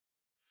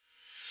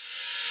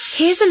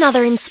Here's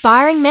another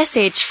inspiring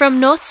message from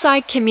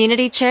Northside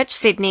Community Church,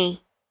 Sydney.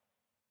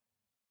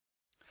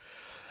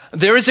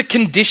 There is a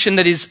condition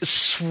that is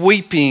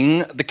sweeping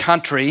the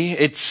country.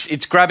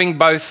 It's grabbing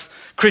both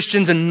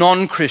Christians and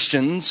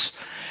non-Christians.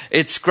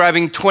 It's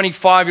grabbing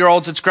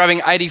 25-year-olds. It's grabbing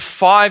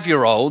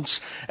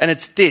 85-year-olds. And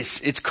it's this.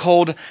 It's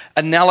called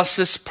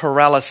analysis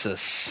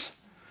paralysis.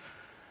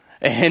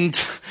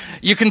 And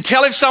you can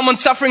tell if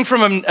someone's suffering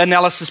from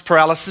analysis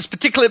paralysis,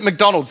 particularly at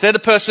McDonald's. They're the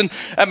person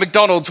at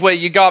McDonald's where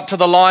you go up to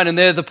the line and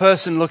they're the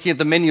person looking at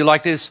the menu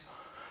like this.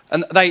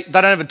 And they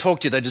don't even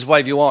talk to you. They just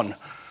wave you on.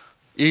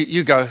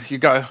 You go.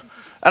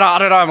 And I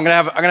don't know, I'm going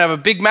to have a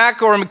Big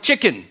Mac or a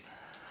McChicken.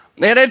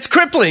 And it's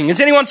crippling. Has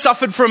anyone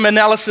suffered from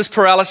analysis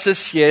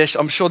paralysis? Yeah,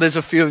 I'm sure there's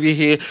a few of you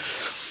here.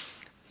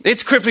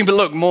 It's crippling, but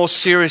look, more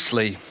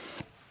seriously,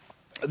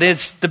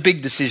 there's the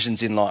big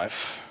decisions in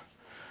life.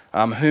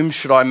 Whom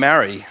should I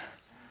marry?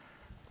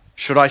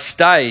 Should I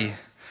stay?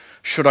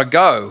 Should I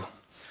go?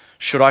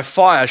 Should I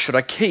fire? Should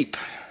I keep?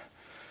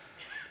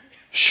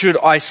 Should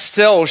I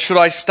sell? Should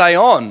I stay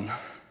on?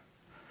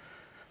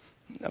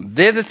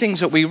 They're the things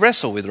that we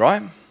wrestle with,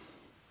 right?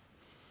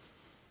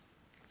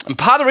 And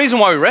part of the reason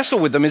why we wrestle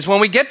with them is when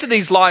we get to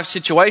these life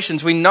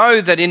situations, we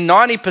know that in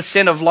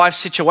 90% of life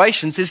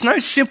situations, there's no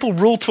simple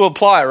rule to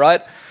apply,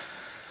 right?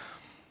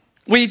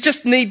 We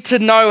just need to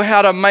know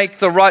how to make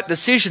the right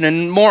decision.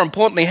 And more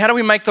importantly, how do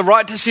we make the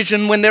right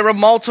decision when there are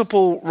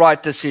multiple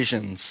right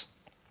decisions?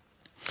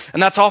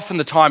 And that's often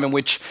the time in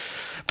which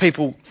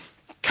people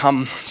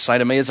come say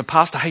to me as a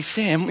pastor, hey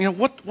Sam,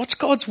 what's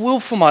God's will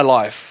for my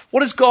life?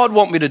 What does God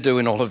want me to do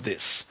in all of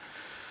this?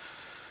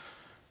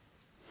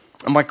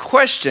 And my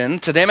question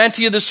to them and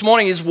to you this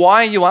morning is,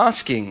 why are you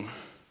asking?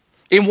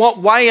 In what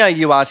way are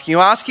you asking?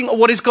 You're asking,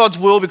 what is God's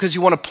will because you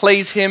want to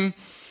please him?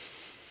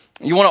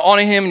 You want to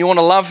honor him, you want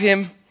to love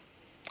him,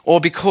 or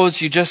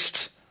because you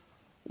just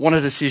want a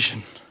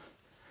decision?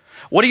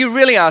 What are you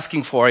really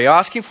asking for? Are you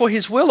asking for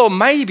his will, or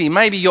maybe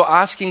you're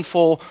asking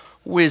for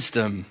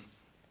wisdom?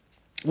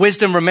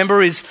 Wisdom,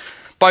 remember, is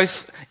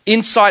both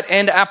insight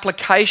and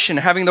application,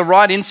 having the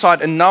right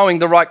insight and knowing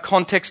the right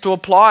context to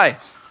apply.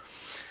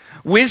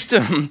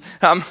 Wisdom,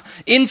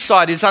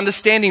 insight is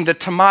understanding that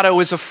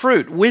tomato is a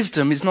fruit.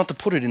 Wisdom is not to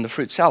put it in the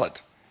fruit salad.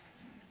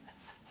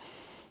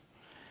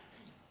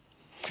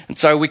 And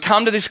so we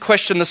come to this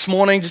question this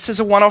morning just as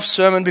a one-off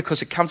sermon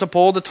because it comes up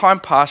all the time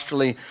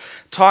pastorally,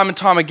 time and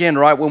time again,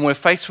 right? When we're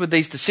faced with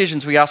these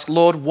decisions, we ask,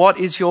 Lord, what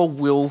is your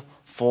will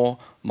for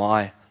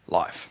my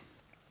life?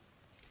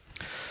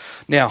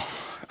 Now,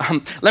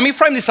 let me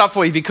frame this up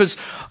for you because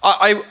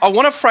I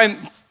want to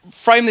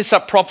frame this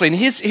up properly. And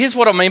here's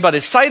what I mean by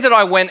this. Say that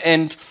I went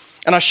and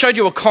I showed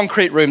you a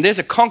concrete room. There's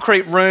a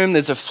concrete room.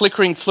 There's a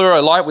flickering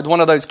fluoro light with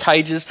one of those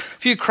cages, a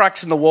few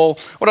cracks in the wall.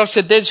 What I've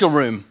said, there's your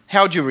room.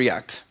 How would you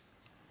react?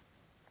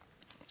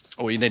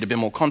 Or you need a bit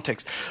more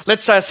context.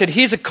 Let's say I said,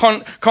 here's a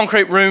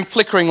concrete room,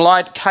 flickering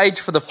light, cage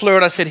for the fluoro.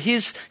 And I said,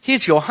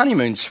 here's your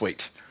honeymoon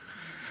suite.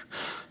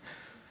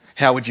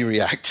 How would you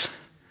react?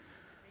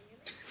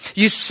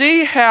 You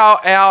see how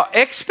our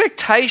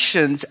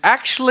expectations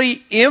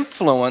actually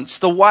influence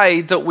the way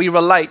that we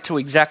relate to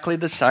exactly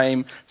the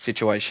same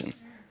situation.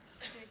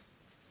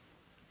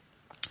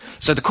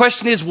 So the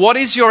question is, what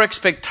is your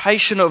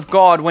expectation of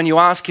God when you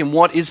ask him,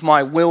 what is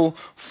my will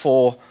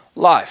for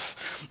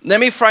life? Let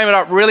me frame it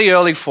up really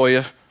early for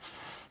you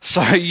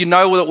so you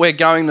know that we're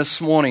going this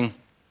morning.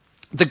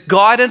 The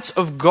guidance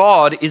of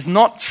God is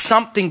not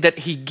something that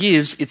he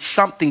gives, it's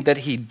something that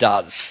he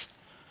does.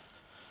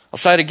 I'll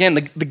say it again.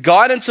 The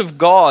guidance of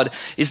God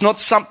is not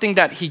something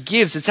that he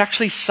gives. It's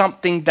actually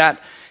something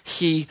that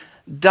he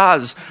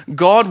does.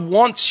 God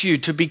wants you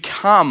to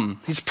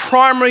become his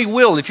primary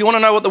will. If you want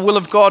to know what the will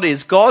of God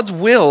is, God's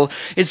will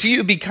is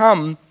you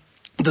become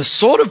the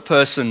sort of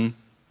person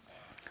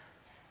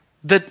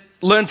that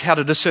learns how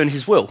to discern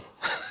his will.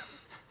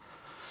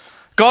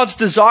 God's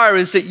desire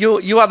is that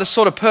you are the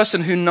sort of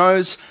person who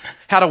knows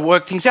how to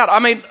work things out. I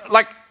mean,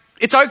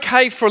 it's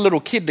okay for a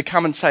little kid to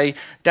come and say,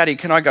 Daddy,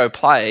 can I go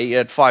play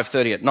at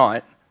 5:30 at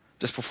night,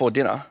 just before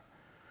dinner?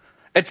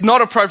 It's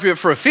not appropriate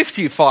for a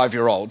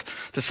 55-year-old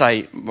to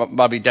say,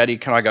 Mummy, Daddy,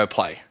 can I go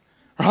play?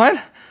 Right?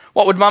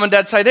 What would Mum and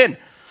Dad say then?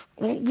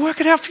 Well, work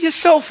it out for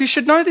yourself. You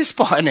should know this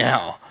by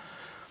now.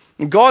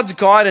 God's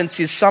guidance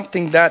is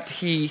something that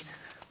he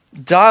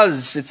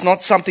does. It's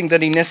not something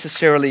that he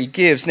necessarily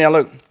gives. Now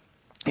look,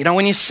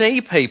 when you see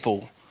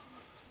people,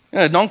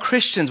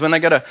 non-Christians, when they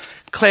go to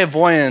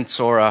clairvoyance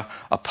or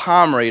a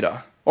palm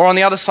reader, or on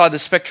the other side of the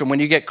spectrum, when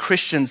you get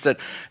Christians that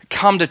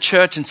come to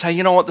church and say,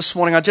 you know what, this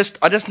morning I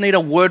just need a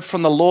word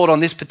from the Lord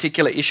on this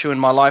particular issue in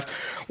my life.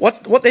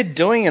 What they're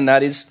doing in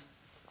that is,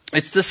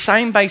 it's the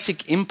same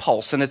basic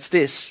impulse, and it's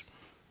this.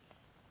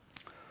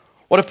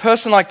 What a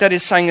person like that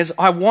is saying is,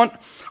 I want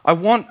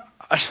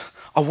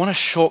a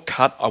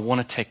shortcut, I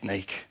want a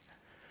technique.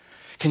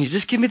 Can you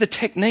just give me the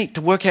technique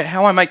to work out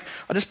how I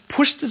just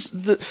push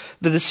the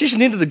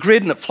decision into the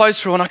grid and it flows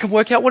through and I can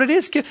work out what it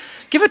is. Give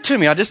it to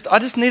me. I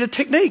just need a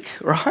technique,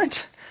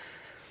 right?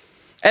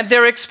 And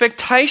their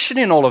expectation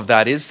in all of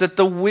that is that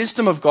the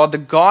wisdom of God, the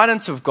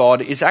guidance of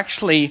God, is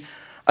actually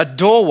a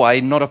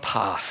doorway, not a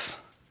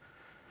path.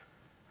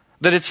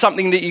 That it's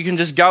something that you can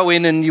just go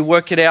in and you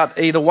work it out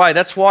either way.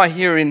 That's why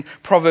here in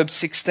Proverbs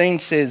 16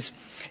 says,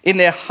 in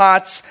their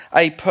hearts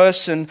a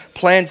person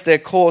plans their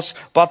course,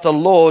 but the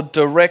Lord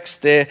directs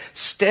their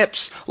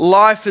steps.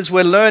 Life, as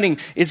we're learning,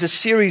 is a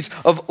series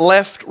of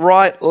left,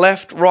 right,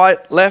 left,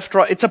 right, left,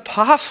 right. It's a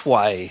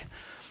pathway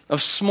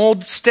of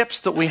small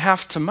steps that we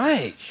have to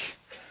make.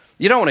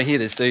 You don't want to hear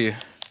this, do you?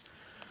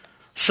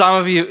 Some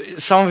of you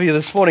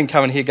this morning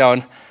coming here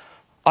going,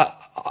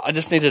 I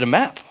just needed a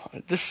map.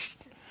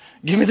 Just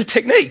give me the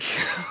technique.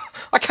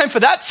 I came for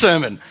that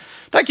sermon.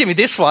 Don't give me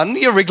this one.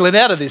 You're wriggling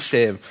out of this,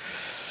 Sam.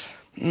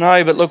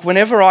 No, but look,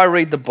 whenever I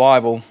read the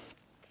Bible,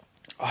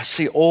 I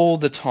see all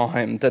the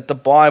time that the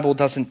Bible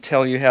doesn't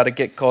tell you how to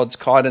get God's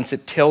guidance.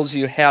 It tells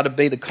you how to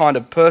be the kind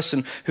of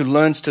person who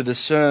learns to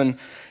discern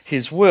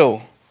his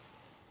will.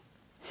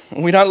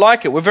 We don't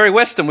like it. We're very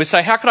Western. We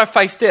say, how can I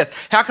face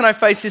death? How can I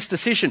face this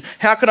decision?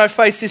 How can I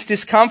face this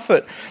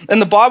discomfort?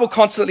 And the Bible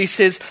constantly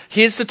says,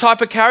 here's the type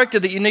of character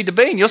that you need to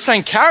be. And you're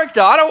saying, character?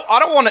 I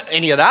don't want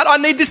any of that. I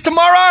need this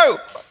tomorrow.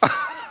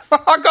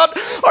 I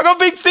got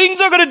big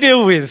things I've got to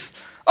deal with.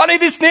 I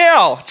need this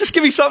now. Just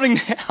give me something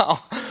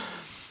now.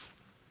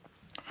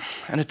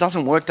 And it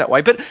doesn't work that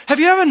way. But have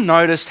you ever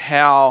noticed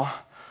how,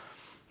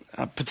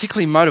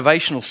 particularly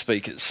motivational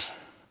speakers,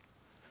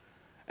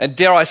 and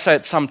dare I say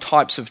it, some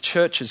types of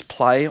churches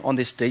play on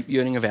this deep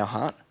yearning of our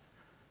heart?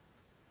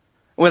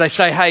 Where they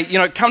say, hey,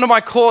 come to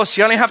my course.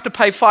 You only have to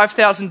pay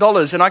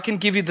 $5,000 and I can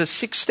give you the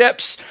 6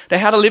 steps to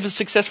how to live a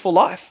successful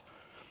life.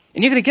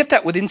 And you're going to get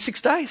that within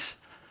 6 days.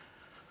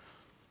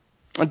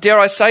 And dare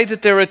I say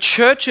that there are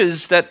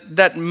churches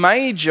that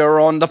major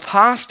on the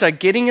pastor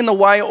getting in the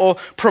way or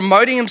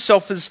promoting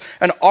himself as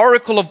an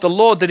oracle of the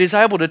Lord that is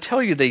able to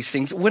tell you these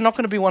things. We're not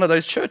going to be one of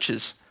those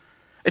churches.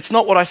 It's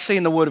not what I see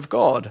in the Word of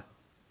God.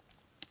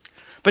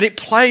 But it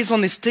plays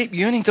on this deep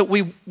yearning that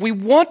we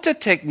want a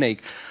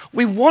technique.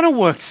 We want to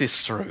work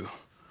this through.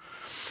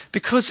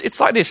 Because it's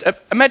like this.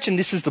 Imagine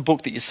this is the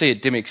book that you see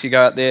at Dymocks. You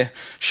go out there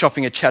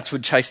shopping at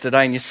Chatswood Chase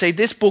today and you see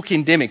this book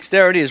in Dymocks.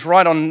 There it is,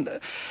 right on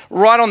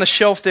the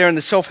shelf there in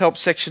the self-help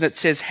section. It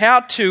says how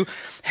to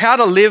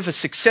live a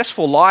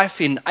successful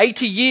life in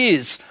 80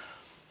 years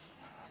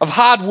of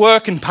hard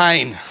work and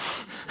pain.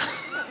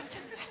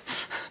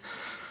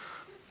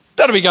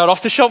 That'll be going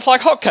off the shelf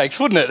like hotcakes,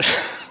 wouldn't it?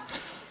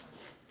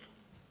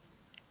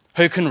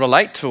 Who can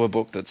relate to a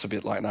book that's a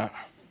bit like that?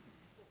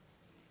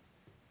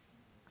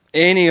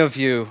 Any of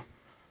you,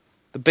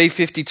 the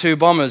B-52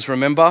 bombers,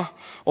 remember?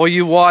 Or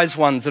you wise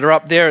ones that are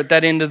up there at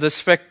that end of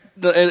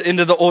the end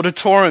of the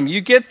auditorium. You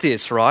get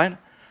this, right?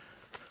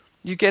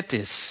 You get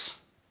this.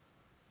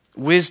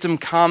 Wisdom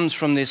comes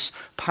from this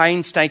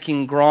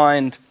painstaking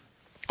grind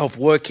of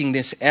working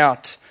this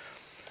out.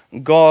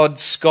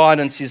 God's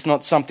guidance is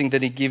not something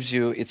that he gives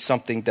you, it's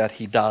something that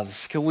he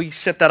does. Can we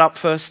set that up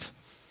first?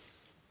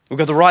 We've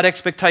got the right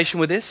expectation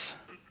with this.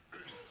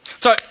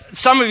 So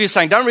some of you are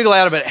saying, don't wriggle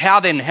out of it. How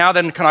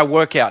then can I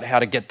work out how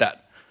to get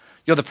that?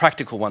 You're the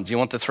practical ones. You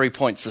want the 3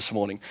 points this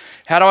morning.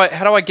 How do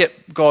I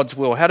get God's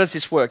will? How does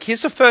this work?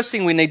 Here's the first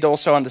thing we need to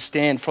also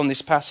understand from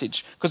this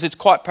passage, because it's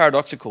quite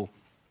paradoxical.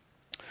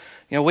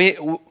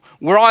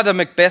 We're either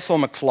Macbeth or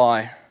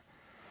McFly.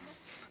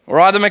 We're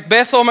either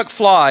Macbeth or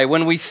McFly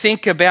when we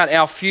think about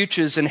our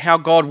futures and how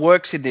God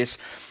works in this.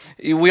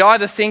 We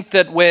either think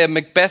that we're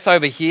Macbeth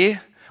over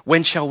here.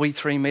 When shall we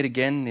 3 meet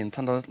again, in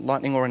thunder,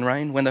 lightning or in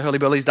rain, when the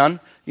hurly-burly's done?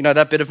 You know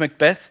that bit of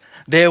Macbeth?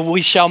 There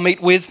we shall meet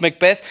with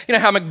Macbeth. You know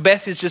how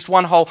Macbeth is just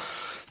one whole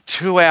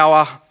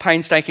 2-hour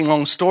painstaking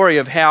long story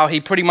of how he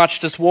pretty much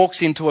just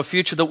walks into a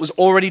future that was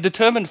already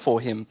determined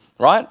for him,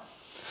 right?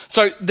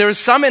 So there is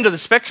some end of the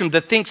spectrum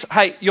that thinks,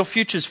 hey, your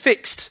future's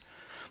fixed.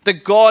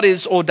 That God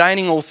is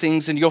ordaining all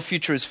things and your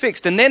future is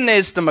fixed. And then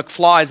there's the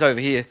McFlys over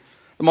here,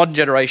 the modern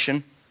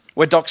generation,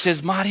 where Doc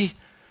says, Marty,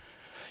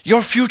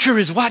 your future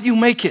is what you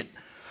make it.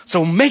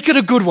 So make it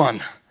a good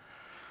one.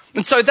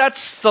 And so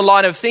that's the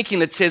line of thinking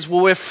that says,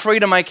 well, we're free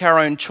to make our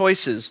own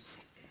choices.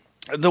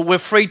 That we're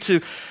free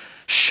to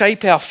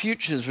shape our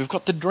futures. We've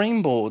got the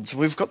dream boards,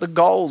 we've got the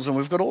goals, and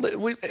we've got all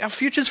that. Our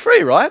future's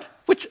free, right?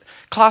 Which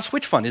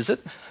one is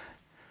it?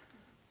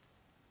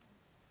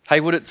 Hey,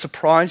 would it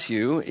surprise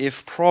you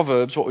if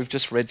Proverbs, what we've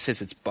just read,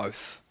 says it's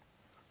both?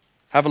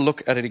 Have a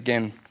look at it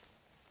again.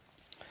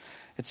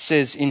 It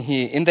says in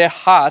here, in their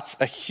hearts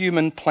a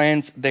human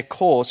plans their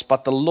course,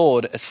 but the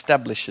Lord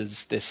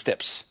establishes their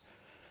steps.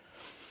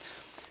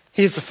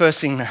 Here's the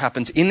first thing that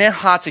happens. In their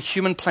hearts a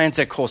human plans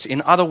their course.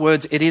 In other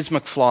words, it is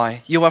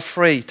McFly. You are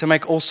free to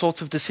make all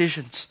sorts of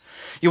decisions.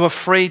 You are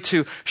free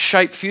to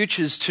shape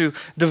futures, to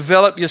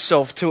develop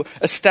yourself, to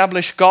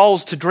establish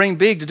goals, to dream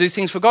big, to do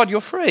things for God.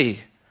 You're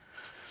free.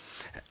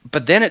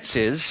 But then it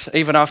says,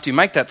 even after you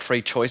make that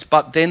free choice,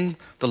 but then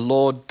the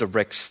Lord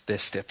directs their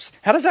steps.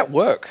 How does that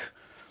work?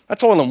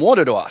 That's oil and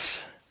water to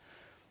us.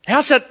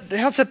 How's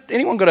that?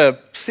 Anyone got a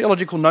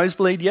theological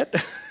nosebleed yet?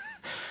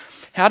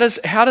 How does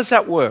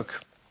that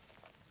work?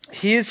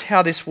 Here's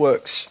how this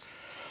works.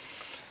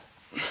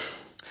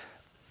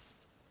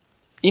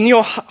 In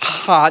your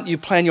heart, you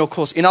plan your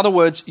course. In other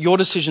words, your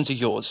decisions are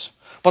yours.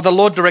 But the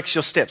Lord directs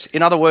your steps.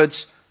 In other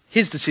words,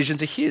 his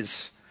decisions are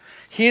his.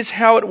 Here's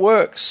how it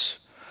works.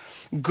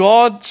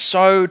 God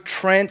so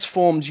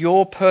transforms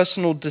your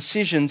personal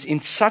decisions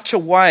in such a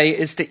way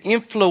as to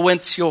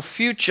influence your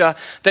future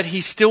that he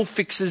still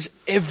fixes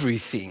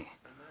everything.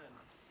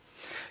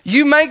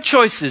 You make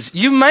choices,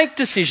 you make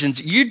decisions,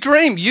 you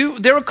dream.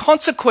 There are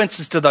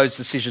consequences to those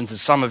decisions,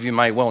 as some of you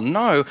may well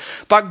know.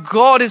 But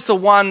God is the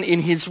one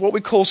in his what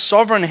we call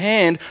sovereign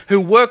hand who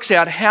works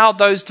out how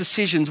those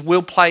decisions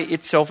will play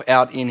itself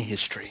out in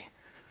history.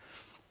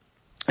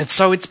 And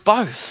so it's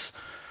both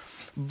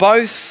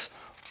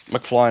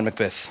McFly and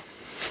Macbeth.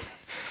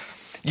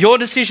 Your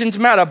decisions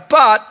matter,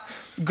 but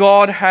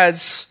God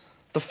has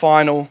the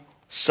final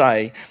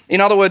say. In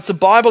other words, the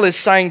Bible is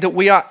saying that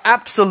we are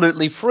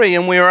absolutely free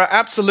and we are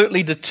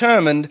absolutely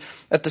determined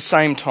at the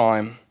same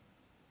time.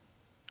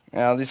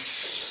 Now,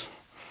 this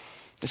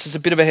is a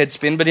bit of a head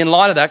spin, but in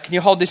light of that, can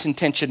you hold this in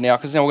tension now?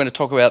 Because now we're going to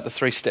talk about the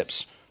 3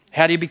 steps.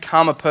 How do you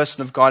become a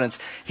person of guidance?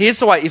 Here's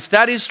the way. If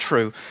that is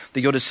true,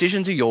 that your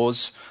decisions are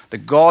yours,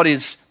 that God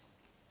is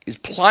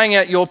playing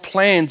out your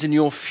plans in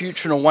your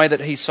future in a way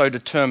that he so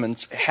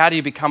determines, how do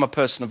you become a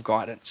person of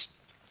guidance?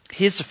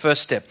 Here's the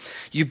first step.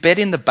 You bet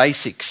in the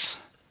basics.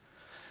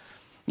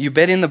 You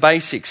bet in the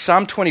basics.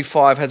 Psalm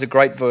 25 has a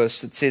great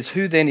verse that says,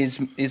 "Who then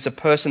is a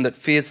person that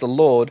fears the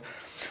Lord?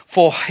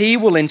 For he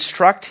will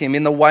instruct him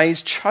in the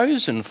ways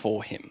chosen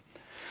for him."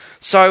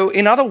 So,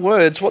 in other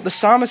words, what the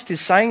psalmist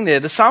is saying there,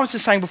 the psalmist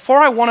is saying, before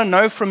I want to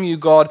know from you,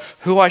 God,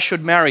 who I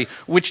should marry,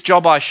 which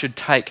job I should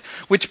take,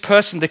 which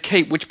person to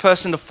keep, which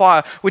person to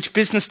fire, which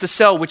business to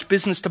sell, which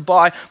business to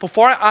buy,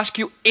 before I ask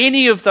you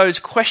any of those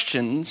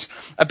questions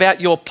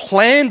about your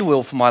planned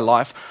will for my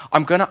life,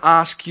 I'm going to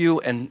ask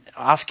you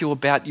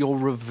about your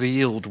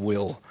revealed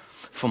will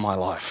for my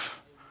life.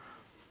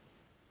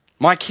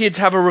 My kids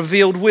have a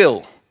revealed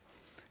will.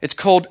 It's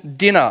called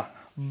dinner,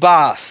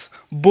 bath,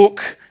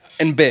 book,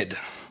 and bed.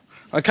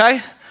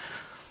 Okay?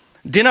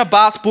 Dinner,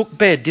 bath, book,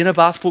 bed. Dinner,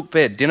 bath, book,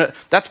 bed. Dinner.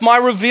 That's my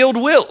revealed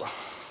will.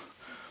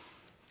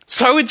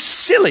 So it's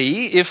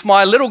silly if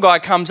my little guy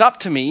comes up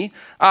to me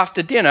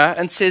after dinner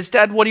and says,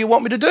 "Dad, what do you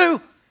want me to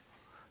do?"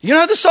 You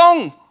know the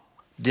song.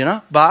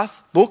 Dinner,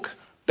 bath, book,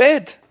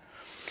 bed.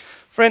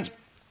 Friends,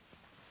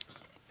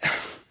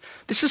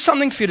 this is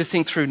something for you to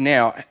think through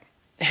now.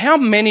 How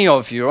many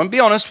of you, and be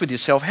honest with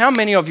yourself, how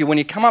many of you, when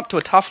you come up to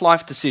a tough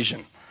life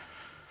decision,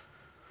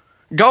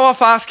 go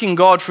off asking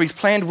God for his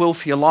planned will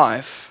for your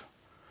life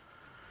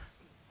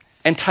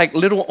and take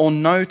little or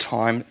no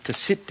time to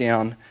sit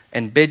down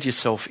and bed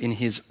yourself in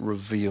his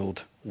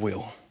revealed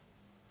will?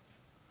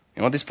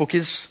 You know what this book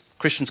is?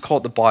 Christians call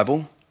it the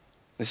Bible.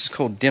 This is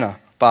called dinner,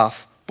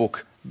 bath,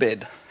 book,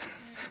 bed.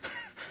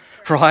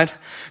 Right?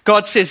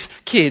 God says,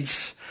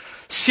 kids,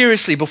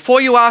 seriously,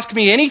 before you ask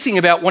me anything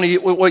about what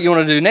you want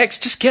to do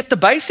next, just get the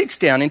basics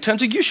down in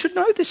terms of you should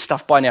know this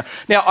stuff by now.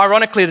 Now,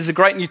 ironically, there's a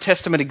great New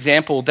Testament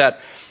example that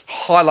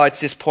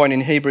highlights this point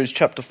in Hebrews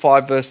chapter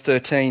 5, verse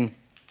 13.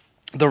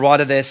 The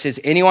writer there says,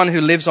 "Anyone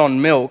who lives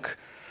on milk,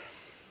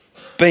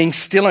 being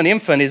still an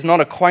infant, is not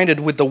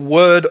acquainted with the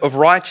word of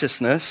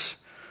righteousness,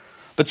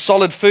 but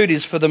solid food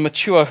is for the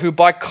mature, who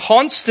by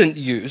constant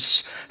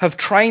use have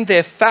trained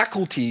their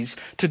faculties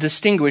to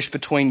distinguish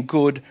between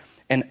good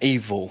and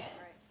evil."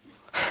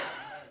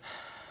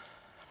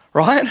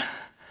 Right?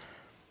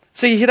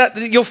 So you hear that?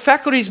 Your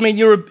faculties mean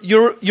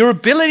your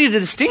ability to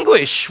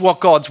distinguish what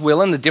God's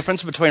will and the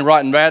difference between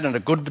right and bad and a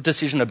good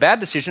decision and a bad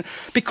decision,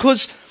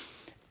 because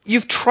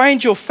you've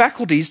trained your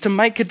faculties to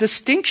make a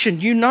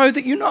distinction. You know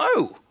that you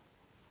know.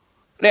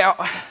 Now,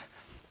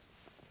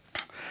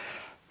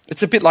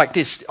 it's a bit like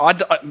this.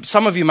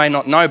 Some of you may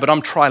not know, but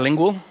I'm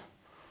trilingual.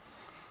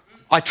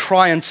 I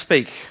try and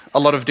speak a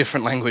lot of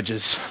different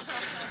languages.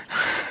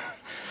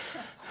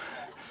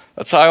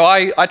 So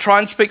I try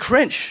and speak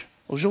French.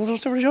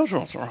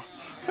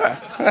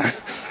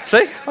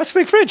 See, I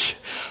speak French.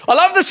 I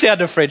love the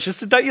sound of French.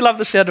 Don't you love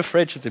the sound of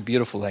French? It's a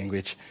beautiful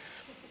language.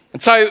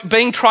 And so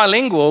being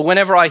trilingual,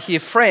 whenever I hear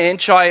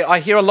French, I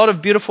hear a lot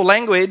of beautiful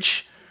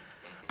language,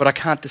 but I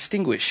can't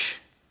distinguish.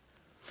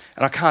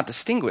 And I can't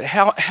distinguish.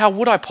 How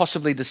would I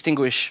possibly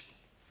distinguish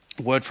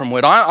word from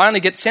word? I only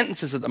get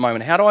sentences at the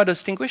moment. How do I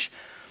distinguish?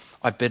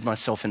 I bed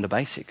myself in the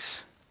basics.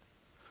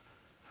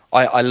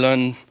 I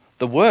learn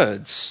the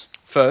words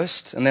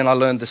first, and then I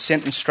learn the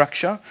sentence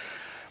structure.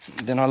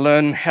 Then I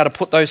learn how to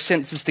put those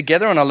sentences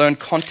together, and I learn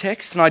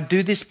context, and I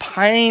do this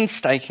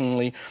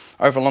painstakingly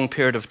over a long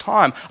period of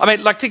time. I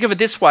mean, think of it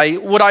this way.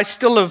 Would I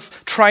still have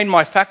trained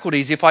my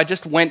faculties if I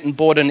just went and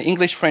bought an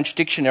English-French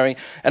dictionary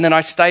and then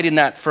I stayed in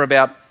that for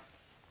about,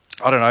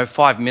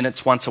 5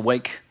 minutes once a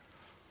week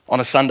on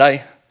a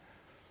Sunday?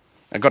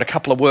 I got a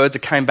couple of words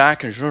that came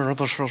back, and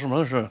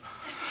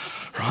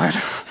right?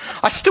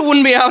 I still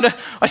wouldn't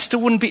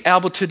be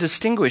able to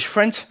distinguish.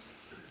 Friends,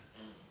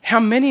 how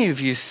many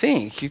of you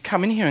think you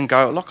come in here and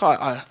go, "Look,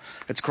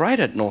 it's great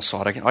at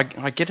Northside.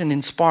 I get an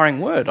inspiring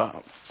word.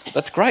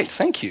 That's great,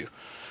 thank you."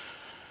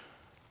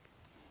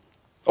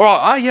 Or,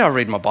 I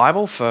read my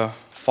Bible for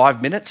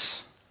 5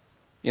 minutes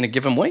in a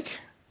given week.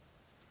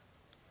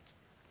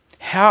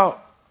 How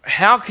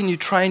can you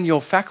train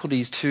your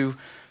faculties to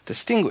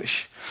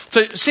distinguish?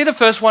 So see the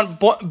first one,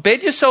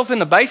 bed yourself in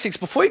the basics.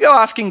 Before you go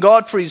asking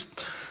God for his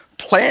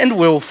planned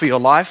will for your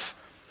life,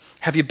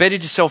 have you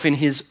bedded yourself in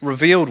his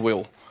revealed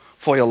will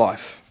for your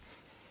life?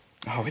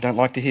 Oh, we don't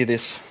like to hear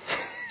this.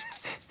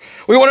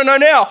 We want to know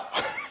now,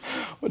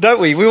 don't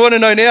we? We want to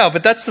know now,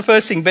 but that's the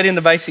first thing, bed in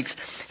the basics.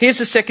 Here's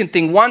the second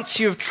thing. Once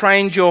you've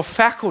trained your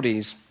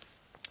faculties,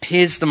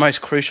 here's the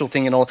most crucial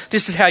thing in all.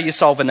 This is how you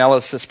solve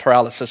analysis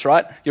paralysis,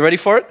 right? You ready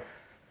for it?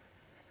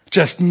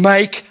 Just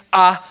make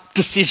a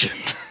decision.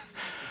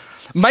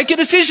 Make a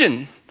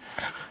decision.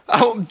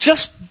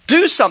 Just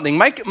do something.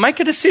 Make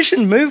a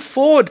decision. Move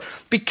forward.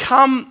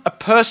 Become a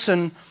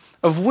person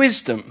of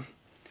wisdom.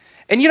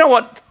 And you know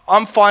what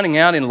I'm finding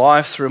out in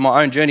life through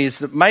my own journey is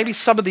that maybe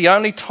some of the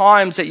only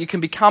times that you can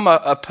become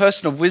a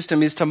person of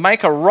wisdom is to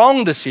make a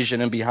wrong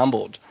decision and be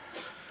humbled.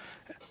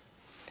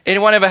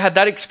 Anyone ever had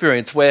that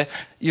experience where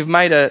you've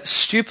made a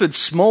stupid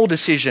small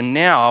decision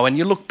now and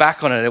you look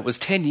back on it, it was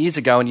 10 years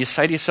ago, and you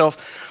say to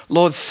yourself,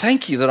 Lord,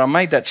 thank you that I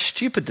made that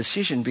stupid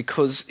decision,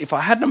 because if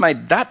I hadn't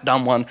made that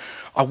dumb one,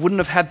 I wouldn't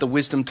have had the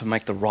wisdom to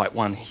make the right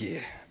one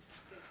here.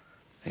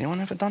 Anyone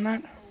ever done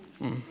that?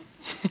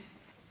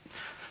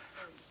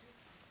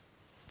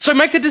 So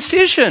make a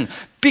decision,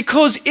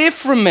 because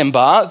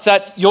remember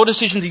that your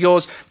decisions are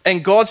yours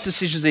and God's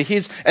decisions are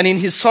his, and in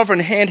his sovereign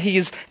hand he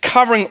is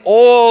covering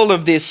all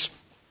of this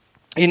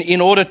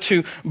in order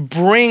to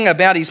bring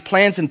about his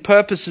plans and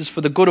purposes for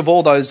the good of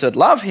all those that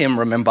love him,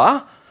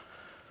 remember,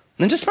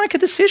 then just make a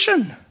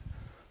decision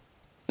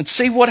and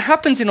see what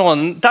happens in all.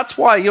 And that's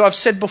why, I've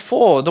said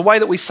before, the way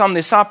that we sum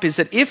this up is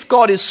that if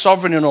God is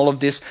sovereign in all of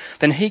this,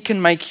 then he can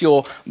make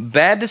your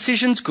bad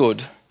decisions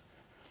good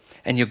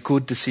and your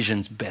good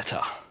decisions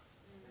better.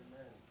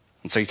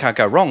 And so you can't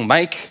go wrong.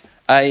 Make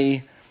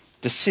a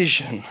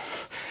decision.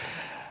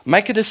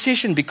 Make a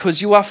decision,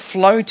 because you are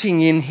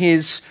floating in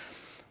his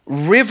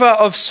river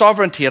of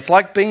sovereignty. It's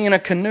like being in a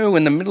canoe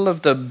in the middle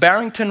of the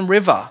Barrington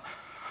River.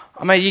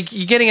 I mean,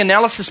 you're getting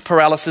analysis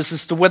paralysis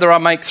as to whether I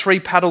make 3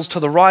 paddles to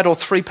the right or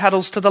 3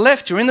 paddles to the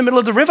left. You're in the middle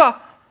of the river.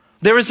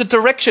 There is a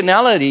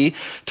directionality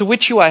to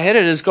which you are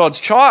headed as God's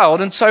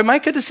child, and so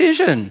make a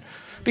decision.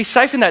 Be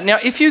safe in that. Now,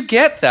 if you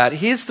get that,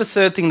 here's the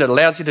third thing that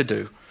allows you to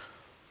do.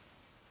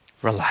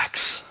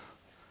 Relax.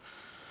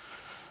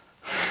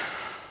 I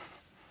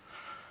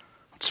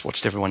just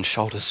watched everyone's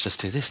shoulders just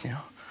do this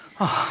now.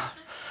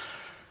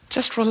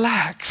 Just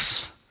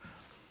relax.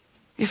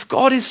 If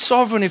God is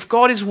sovereign, if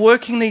God is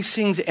working these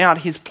things out,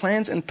 his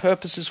plans and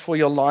purposes for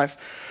your life,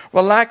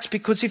 relax,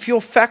 because if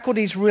your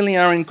faculties really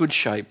are in good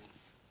shape,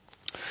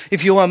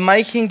 if you are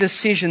making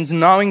decisions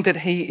knowing that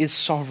he is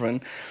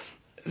sovereign,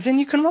 then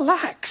you can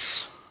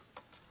relax.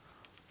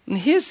 And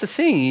here's the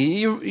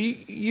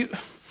thing,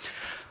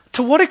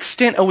 to what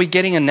extent are we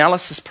getting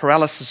analysis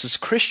paralysis as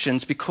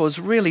Christians? Because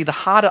really the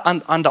heart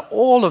under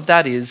all of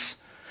that is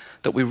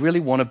that we really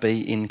want to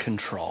be in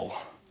control.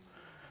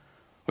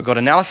 We've got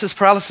analysis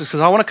paralysis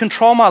because I want to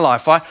control my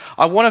life. I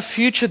want a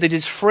future that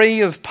is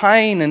free of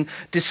pain and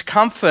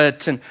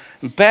discomfort and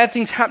bad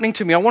things happening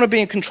to me. I want to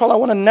be in control. I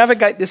want to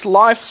navigate this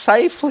life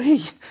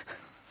safely.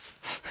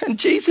 And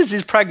Jesus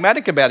is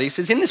pragmatic about it. He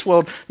says, in this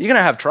world, you're going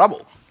to have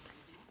trouble.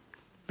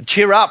 But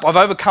cheer up, I've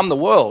overcome the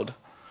world.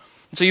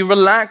 And so you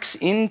relax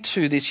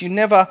into this. You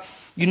never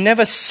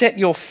set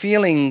your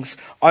feelings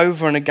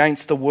over and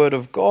against the word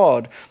of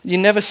God. You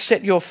never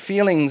set your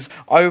feelings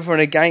over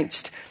and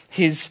against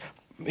his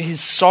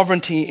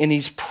sovereignty and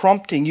his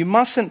prompting. You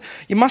mustn't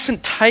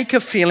take a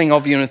feeling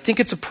of you and think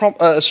it's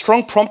a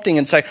strong prompting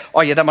and say,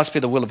 oh yeah, that must be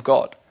the will of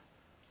God.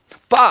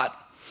 But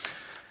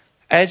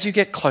as you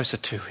get closer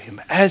to him,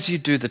 as you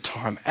do the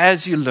time,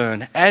 as you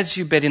learn, as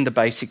you bed in the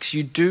basics,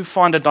 you do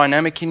find a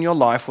dynamic in your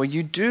life where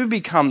you do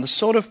become the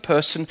sort of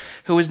person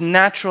who is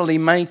naturally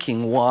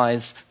making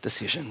wise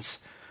decisions.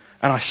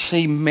 And I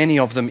see many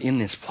of them in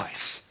this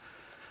place.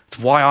 It's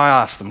why I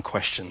ask them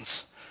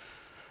questions.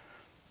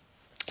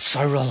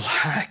 So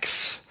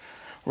relax.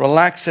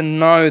 Relax and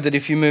know that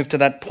if you move to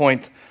that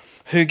point,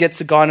 who gets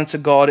the guidance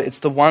of God? It's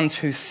the ones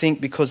who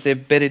think because they're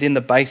bedded in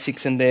the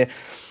basics and they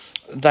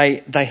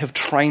have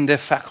trained their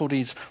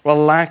faculties.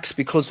 Relax,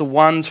 because the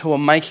ones who are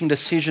making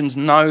decisions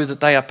know that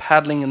they are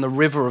paddling in the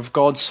river of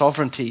God's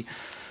sovereignty.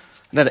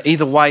 That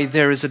either way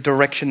there is a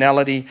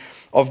directionality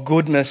of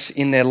goodness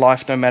in their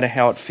life no matter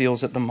how it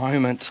feels at the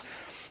moment.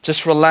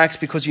 Just relax,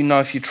 because you know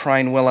if you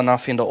train well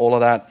enough into all of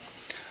that,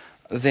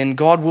 then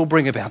God will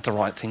bring about the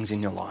right things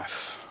in your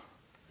life.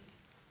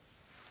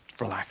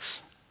 Relax.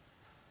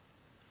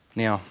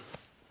 Now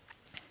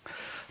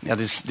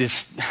there's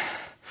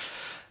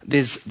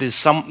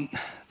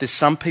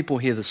some people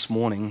here this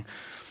morning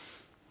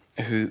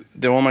who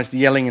they're almost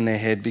yelling in their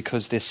head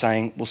because they're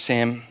saying, well,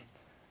 Sam,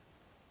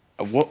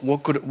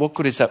 what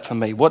good is that for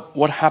me?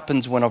 What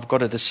happens when I've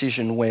got a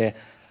decision where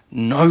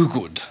no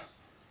good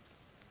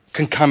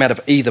can come out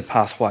of either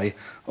pathway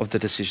of the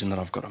decision that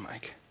I've got to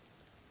make?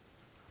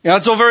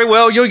 It's all very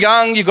well, you're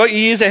young, you've got your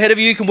years ahead of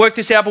you, you can work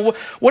this out, but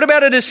what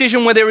about a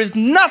decision where there is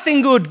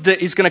nothing good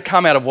that is going to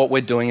come out of what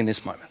we're doing in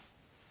this moment?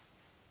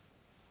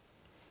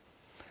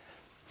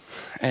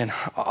 And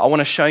I want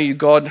to show you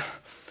God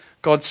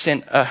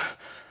sent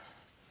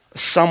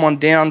someone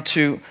down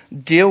to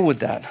deal with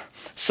that.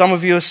 Some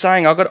of you are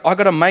saying, I've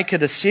got to make a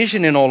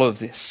decision in all of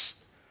this.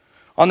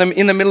 I'm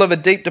in the middle of a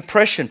deep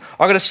depression.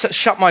 I've got to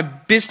shut my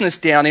business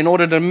down in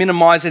order to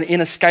minimize an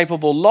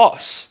inescapable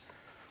loss.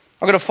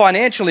 I've got a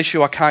financial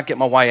issue I can't get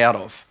my way out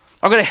of.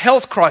 I've got a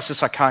health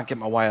crisis I can't get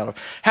my way out of.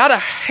 How the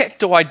heck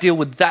do I deal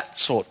with that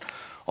sort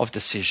of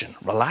decision?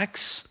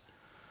 Relax.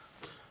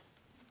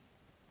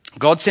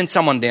 God sent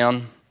someone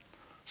down,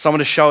 someone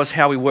to show us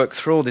how we work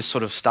through all this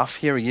sort of stuff.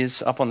 Here he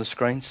is up on the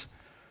screens.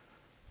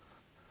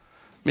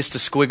 Mr.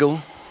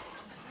 Squiggle.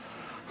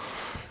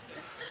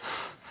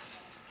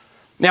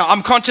 Now,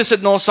 I'm conscious at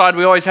Northside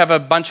we always have a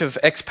bunch of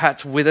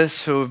expats with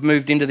us who have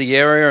moved into the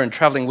area and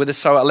travelling with us,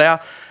 so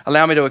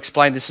allow me to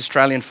explain this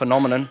Australian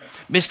phenomenon.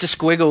 Mr.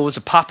 Squiggle was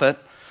a puppet.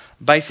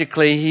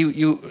 Basically,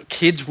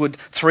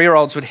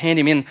 3-year-olds would hand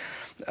him in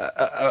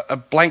a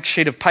blank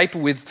sheet of paper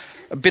with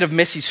a bit of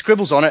messy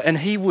scribbles on it, and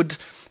he would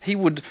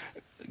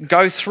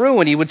go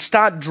through and he would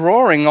start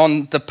drawing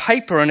on the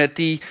paper, and at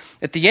the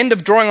end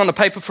of drawing on the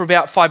paper for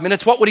about 5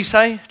 minutes, what would he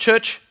say,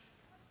 church?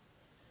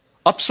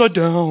 Upside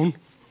down.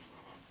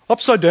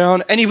 Upside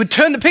down, and he would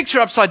turn the picture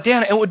upside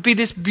down, and it would be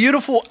this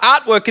beautiful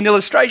artwork and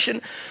illustration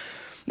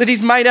that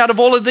he's made out of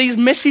all of these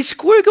messy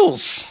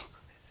squiggles.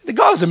 The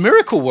guy was a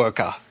miracle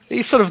worker.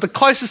 He's sort of the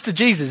closest to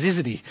Jesus,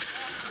 isn't he,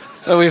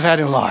 that we've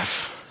had in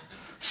life.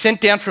 Sent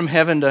down from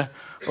heaven to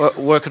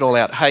work it all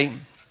out. Hey,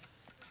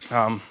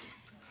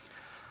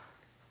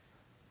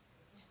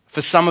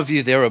 for some of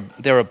you, there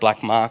are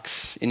black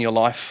marks in your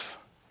life.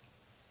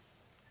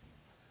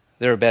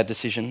 There are bad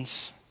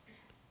decisions.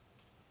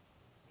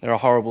 There are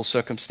horrible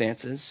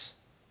circumstances.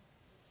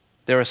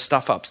 There are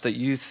stuff-ups that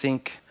you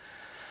think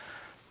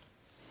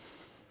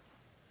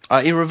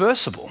are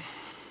irreversible.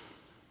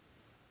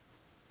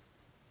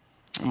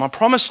 And my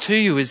promise to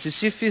you is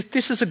this: if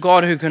this is a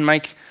God who can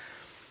make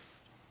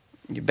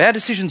your bad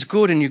decisions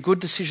good and your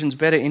good decisions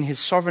better in his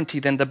sovereignty,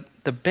 then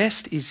the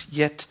best is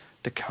yet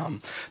to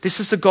come. This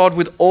is the God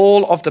with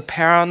all of the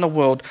power in the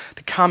world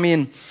to come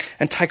in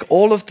and take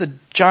all of the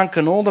junk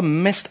and all the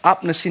messed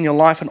upness in your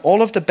life and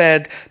all of the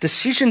bad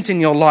decisions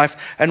in your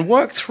life and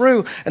work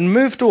through and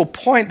move to a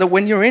point that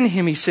when you're in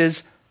him, he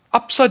says,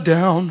 upside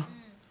down.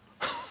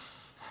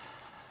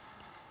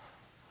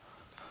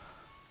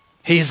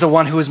 He is the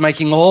one who is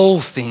making all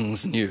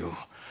things new.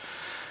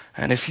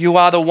 And if you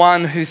are the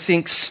one who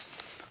thinks,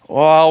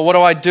 well, what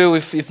do I do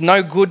if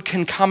no good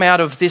can come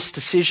out of this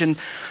decision?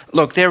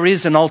 Look, there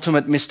is an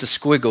ultimate Mr.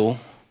 Squiggle.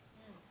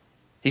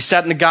 He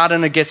sat in the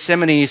Garden of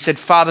Gethsemane. He said,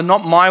 Father,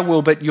 not my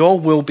will, but your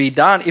will be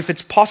done. If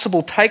it's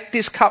possible, take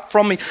this cup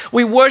from me.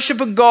 We worship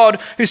a God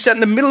who sat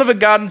in the middle of a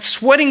garden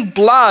sweating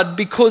blood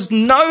because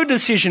no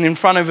decision in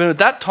front of him at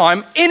that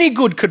time, any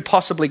good could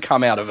possibly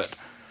come out of it.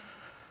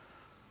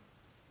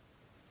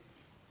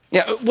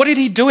 Yeah, what did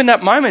he do in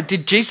that moment?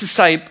 Did Jesus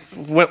say,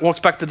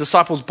 walks back to the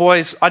disciples,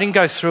 boys, I didn't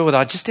go through with it.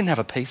 I just didn't have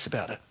a peace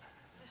about it.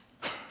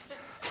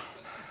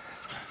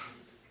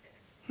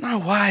 No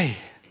way.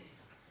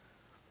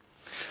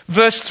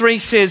 Verse 3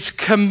 says,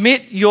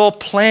 commit your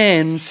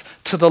plans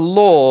to the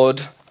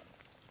Lord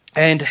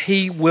and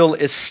he will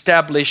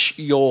establish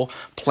your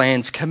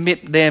plans.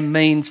 Commit there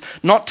means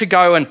not to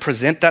go and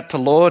present that to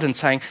Lord and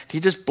saying, can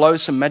you just blow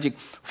some magic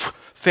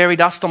fairy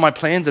dust on my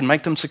plans and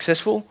make them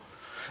successful?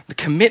 The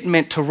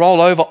commitment to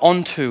roll over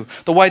onto,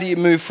 the way that you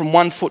move from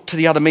one foot to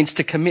the other means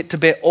to commit to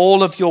bear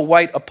all of your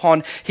weight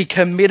upon. He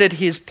committed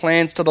his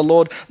plans to the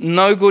Lord.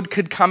 No good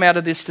could come out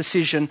of this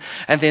decision.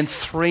 And then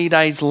 3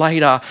 days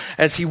later,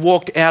 as he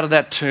walked out of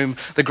that tomb,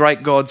 the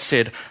great God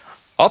said,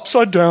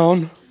 upside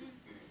down.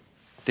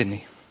 Didn't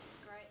he?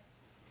 Great.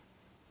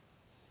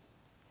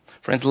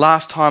 Friends,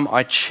 last time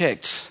I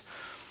checked,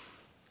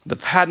 the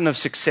pattern of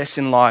success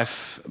in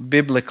life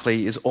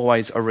biblically is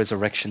always a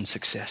resurrection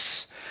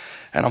success.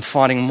 And I'm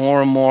finding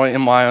more and more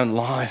in my own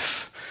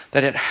life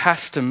that it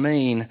has to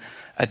mean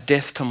a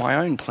death to my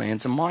own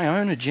plans and my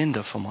own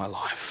agenda for my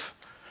life.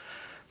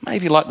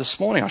 Maybe like this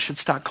morning, I should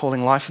start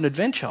calling life an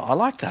adventure. I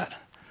like that.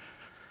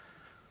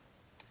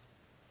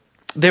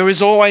 There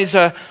was always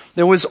a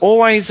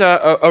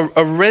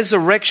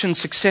resurrection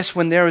success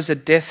when there is a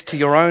death to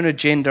your own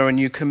agenda and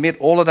you commit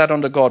all of that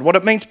onto God. What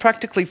it means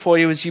practically for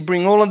you is you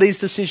bring all of these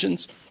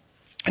decisions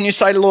and you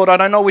say, Lord, I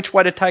don't know which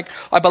way to take.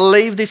 I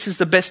believe this is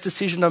the best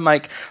decision to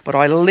make, but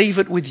I leave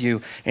it with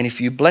you. And if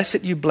you bless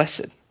it, you bless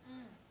it.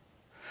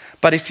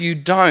 But if you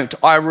don't,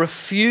 I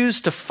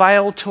refuse to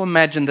fail to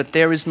imagine that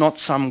there is not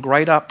some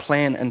greater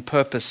plan and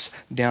purpose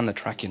down the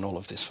track in all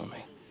of this for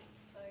me.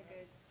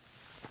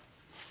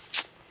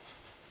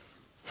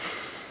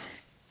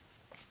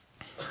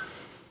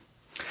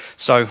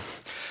 So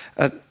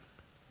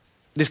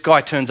this guy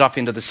turns up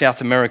into the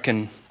South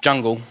American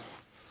jungle.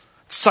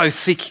 so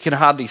thick you can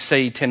hardly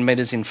see 10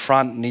 metres in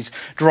front, and he's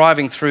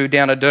driving through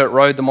down a dirt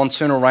road. The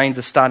monsoonal rains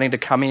are starting to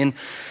come in.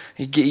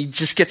 He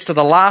just gets to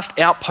the last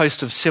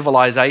outpost of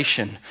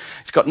civilization.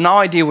 He's got no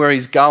idea where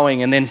he's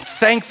going, and then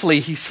thankfully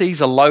he sees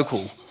a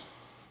local,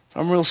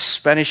 some real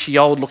Spanishy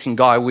old-looking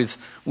guy with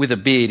a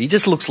beard. He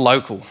just looks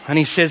local, and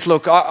he says,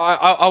 "Look,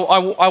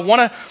 I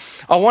want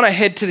to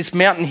head to this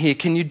mountain here.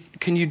 Can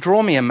you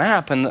draw me a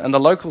map?" And the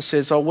local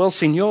says, "Oh well,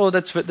 senor,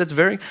 that's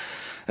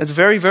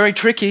very, very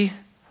tricky.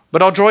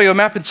 But I'll draw you a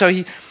map." And so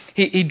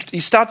he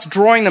starts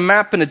drawing the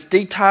map, and it's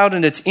detailed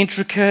and it's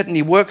intricate, and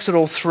he works it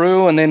all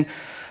through, and then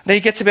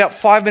he gets about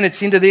 5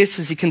 minutes into this,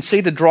 as you can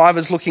see the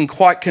driver's looking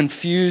quite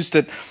confused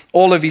at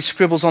all of his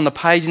scribbles on the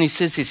page, and he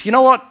says this, you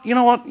know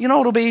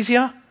what'll be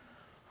easier?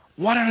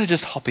 Why don't I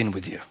just hop in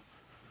with you?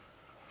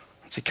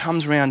 So he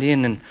comes round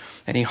in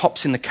and he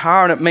hops in the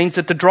car, and it means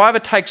that the driver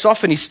takes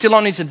off, and he's still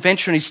on his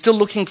adventure, and he's still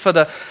looking for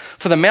the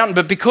mountain,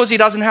 but because he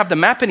doesn't have the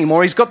map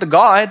anymore, he's got the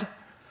guide.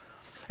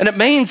 And it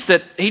means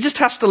that he just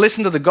has to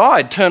listen to the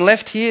guide. Turn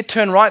left here,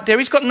 turn right there.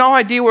 He's got no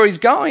idea where he's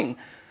going.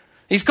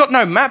 He's got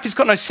no map. He's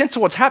got no sense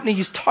of what's happening.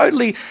 He's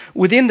totally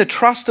within the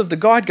trust of the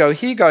guide. Go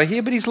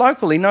here, but he's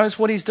local. He knows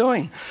what he's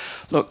doing.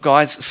 Look,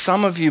 guys,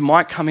 some of you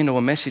might come into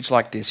a message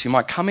like this. You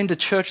might come into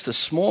church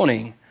this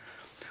morning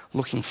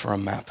looking for a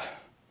map.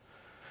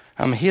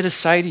 I'm here to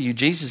say to you,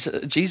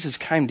 Jesus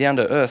came down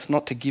to earth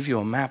not to give you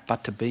a map,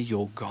 but to be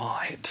your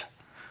guide.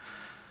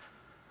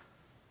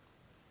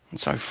 And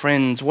so,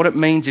 friends, what it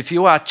means, if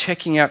you are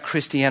checking out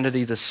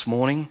Christianity this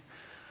morning,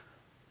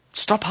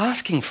 stop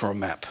asking for a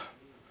map.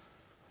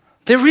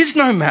 There is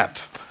no map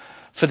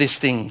for this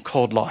thing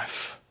called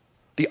life.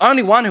 The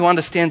only one who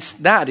understands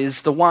that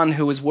is the one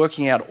who is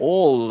working out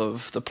all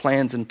of the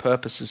plans and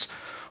purposes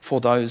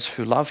for those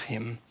who love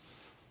him.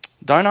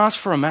 Don't ask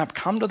for a map.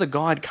 Come to the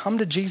guide. Come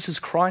to Jesus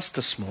Christ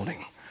this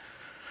morning.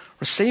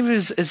 Receive him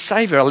as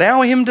Saviour.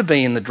 Allow him to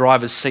be in the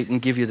driver's seat and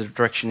give you the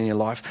direction in your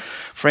life.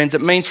 Friends,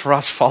 it means for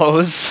us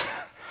followers,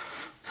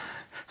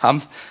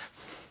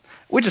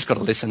 we just got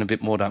to listen a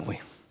bit more, don't we?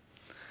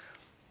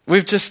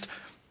 We've just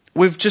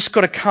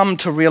got to come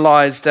to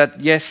realise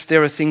that, yes,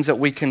 there are things that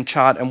we can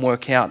chart and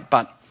work out,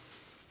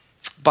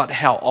 but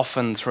how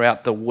often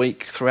throughout the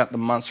week, throughout the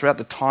months, throughout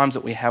the times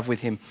that we have with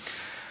him,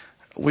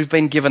 we've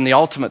been given the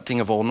ultimate thing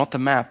of all, not the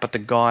map, but the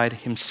guide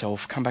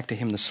himself. Come back to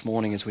him this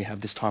morning as we have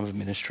this time of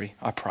ministry,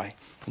 I pray.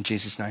 In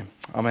Jesus' name,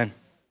 amen.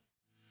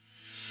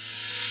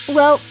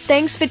 Well,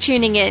 thanks for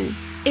tuning in.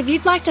 If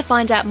you'd like to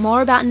find out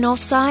more about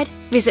Northside,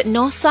 visit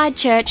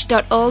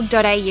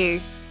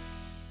northsidechurch.org.au.